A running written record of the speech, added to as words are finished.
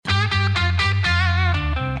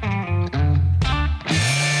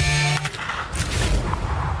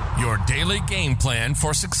daily game plan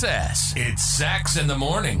for success. It's Sachs in the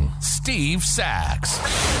Morning. Steve Sachs.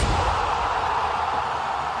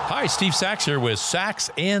 Hi, Steve Sachs here with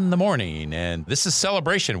Sachs in the Morning, and this is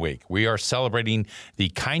Celebration Week. We are celebrating the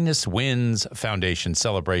Kindness Wins Foundation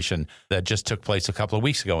celebration that just took place a couple of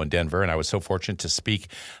weeks ago in Denver, and I was so fortunate to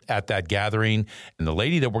speak at that gathering. And the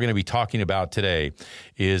lady that we're going to be talking about today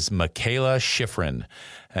is Mikaela Shiffrin.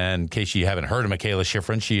 And in case you haven't heard of Mikaela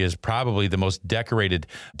Shiffrin, she is probably the most decorated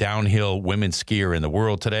downhill women's skier in the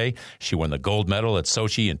world today. She won the gold medal at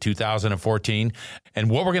Sochi in 2014. And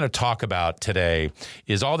what we're going to talk about today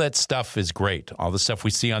is all that stuff is great, all the stuff we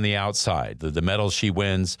see on the outside, the medals she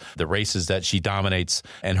wins, the races that she dominates,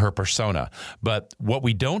 and her persona. But what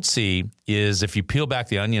we don't see is if you peel back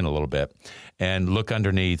the onion a little bit and look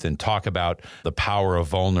underneath and talk about the power of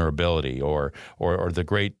vulnerability or the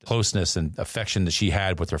great closeness and affection that she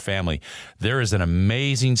had with her family, there is an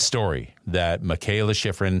amazing story that Mikaela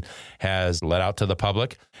Shiffrin has let out to the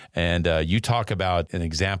public. And you talk about an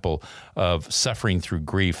example of suffering through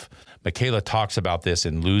grief. Mikaela talks about this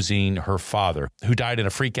in losing her father, who died in a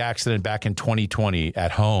freak accident back in 2020 at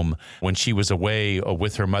home when she was away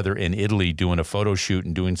with her mother in Italy doing a photo shoot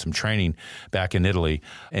and doing some training back in Italy.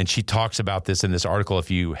 And she talks about this in this article. If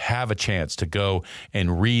you have a chance to go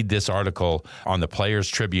and read this article on the Players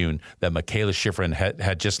Tribune that Mikaela Shiffrin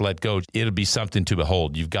had just let go, it'll be something to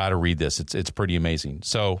behold. You've got to read this. It's pretty amazing.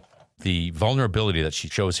 So the vulnerability that she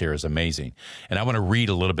shows here is amazing. And I want to read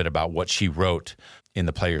a little bit about what she wrote in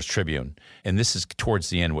the Players Tribune. And this is towards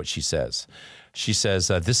the end what she says. She says,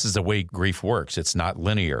 this is the way grief works. It's not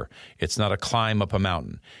linear. It's not a climb up a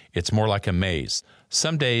mountain. It's more like a maze.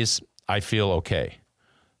 Some days I feel okay.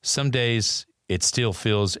 Some days it still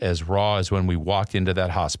feels as raw as when we walked into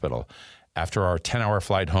that hospital after our 10-hour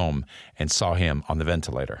flight home and saw him on the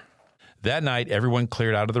ventilator. That night, everyone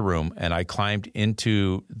cleared out of the room, and I climbed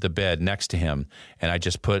into the bed next to him, and I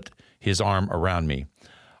just put his arm around me.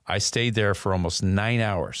 I stayed there for almost 9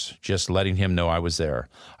 hours, just letting him know I was there.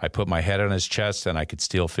 I put my head on his chest, and I could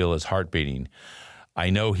still feel his heart beating.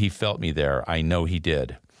 I know he felt me there. I know he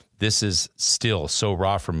did. This is still so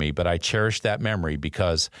raw for me, but I cherish that memory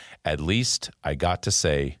because at least I got to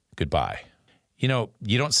say goodbye. You know,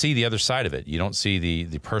 you don't see the other side of it. You don't see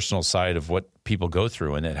the personal side of what people go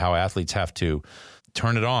through and how athletes have to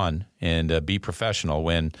turn it on and be professional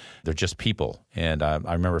when they're just people. And I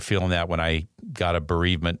remember feeling that when I got a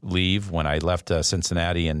bereavement leave, when I left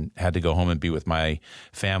Cincinnati and had to go home and be with my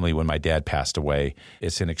family when my dad passed away.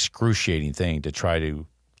 It's an excruciating thing to try to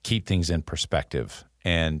keep things in perspective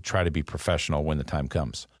and try to be professional when the time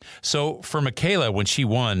comes. So for Mikaela, when she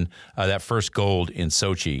won that first gold in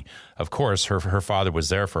Sochi, of course, her father was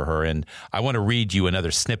there for her. And I want to read you another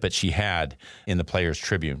snippet she had in the Players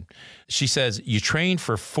Tribune. She says, "You trained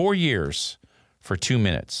for 4 years for 2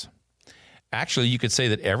 minutes. Actually, you could say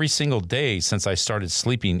that every single day since I started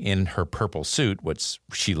sleeping in her purple suit, which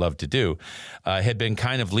she loved to do, had been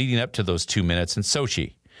kind of leading up to those 2 minutes in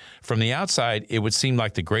Sochi. From the outside, it would seem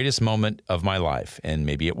like the greatest moment of my life, and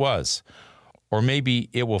maybe it was. Or maybe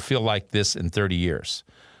it will feel like this in 30 years.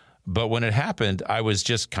 But when it happened, I was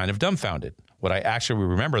just kind of dumbfounded. What I actually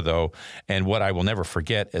remember, though, and what I will never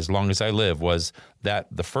forget as long as I live, was that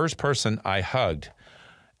the first person I hugged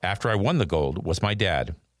after I won the gold was my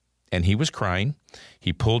dad. And he was crying.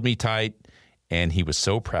 He pulled me tight, and he was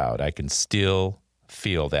so proud. I can still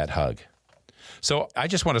feel that hug." So I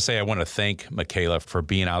just want to say I want to thank Mikaela for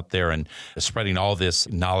being out there and spreading all this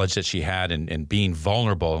knowledge that she had and being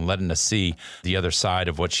vulnerable and letting us see the other side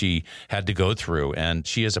of what she had to go through. And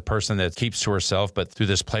she is a person that keeps to herself, but through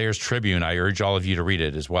this Players Tribune, I urge all of you to read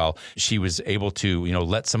it as well. She was able to,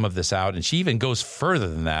 let some of this out. And she even goes further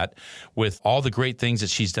than that with all the great things that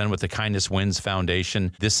she's done with the Kindness Wins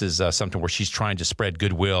Foundation. This is something where she's trying to spread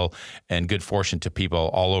goodwill and good fortune to people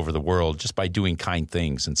all over the world just by doing kind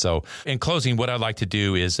things. And so in closing, what I'd like to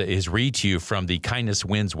do is read to you from the Kindness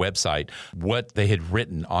Wins website what they had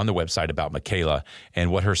written on the website about Mikaela and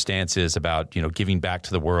what her stance is about, giving back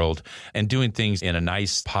to the world and doing things in a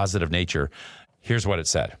nice, positive nature. Here's what it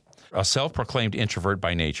said. A self-proclaimed introvert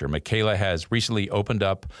by nature, Mikaela has recently opened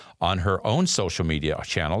up on her own social media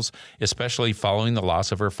channels, especially following the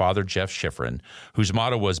loss of her father, Jeff Shiffrin, whose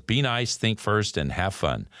motto was, "Be nice, think first, and have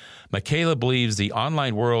fun." Mikaela believes the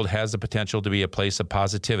online world has the potential to be a place of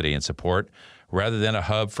positivity and support rather than a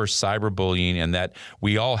hub for cyberbullying, and that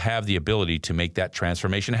we all have the ability to make that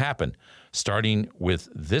transformation happen, starting with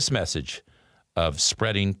this message of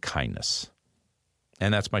spreading kindness.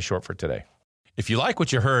 And that's my short for today. If you like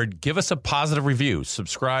what you heard, give us a positive review,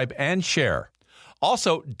 subscribe, and share.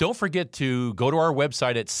 Also, don't forget to go to our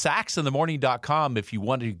website at saxinthemorning.com if you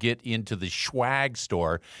want to get into the swag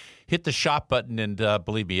store. Hit the shop button, and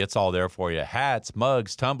believe me, it's all there for you. Hats,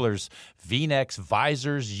 mugs, tumblers, V-necks,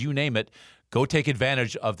 visors, you name it. Go take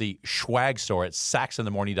advantage of the swag store at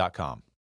saxinthemorning.com.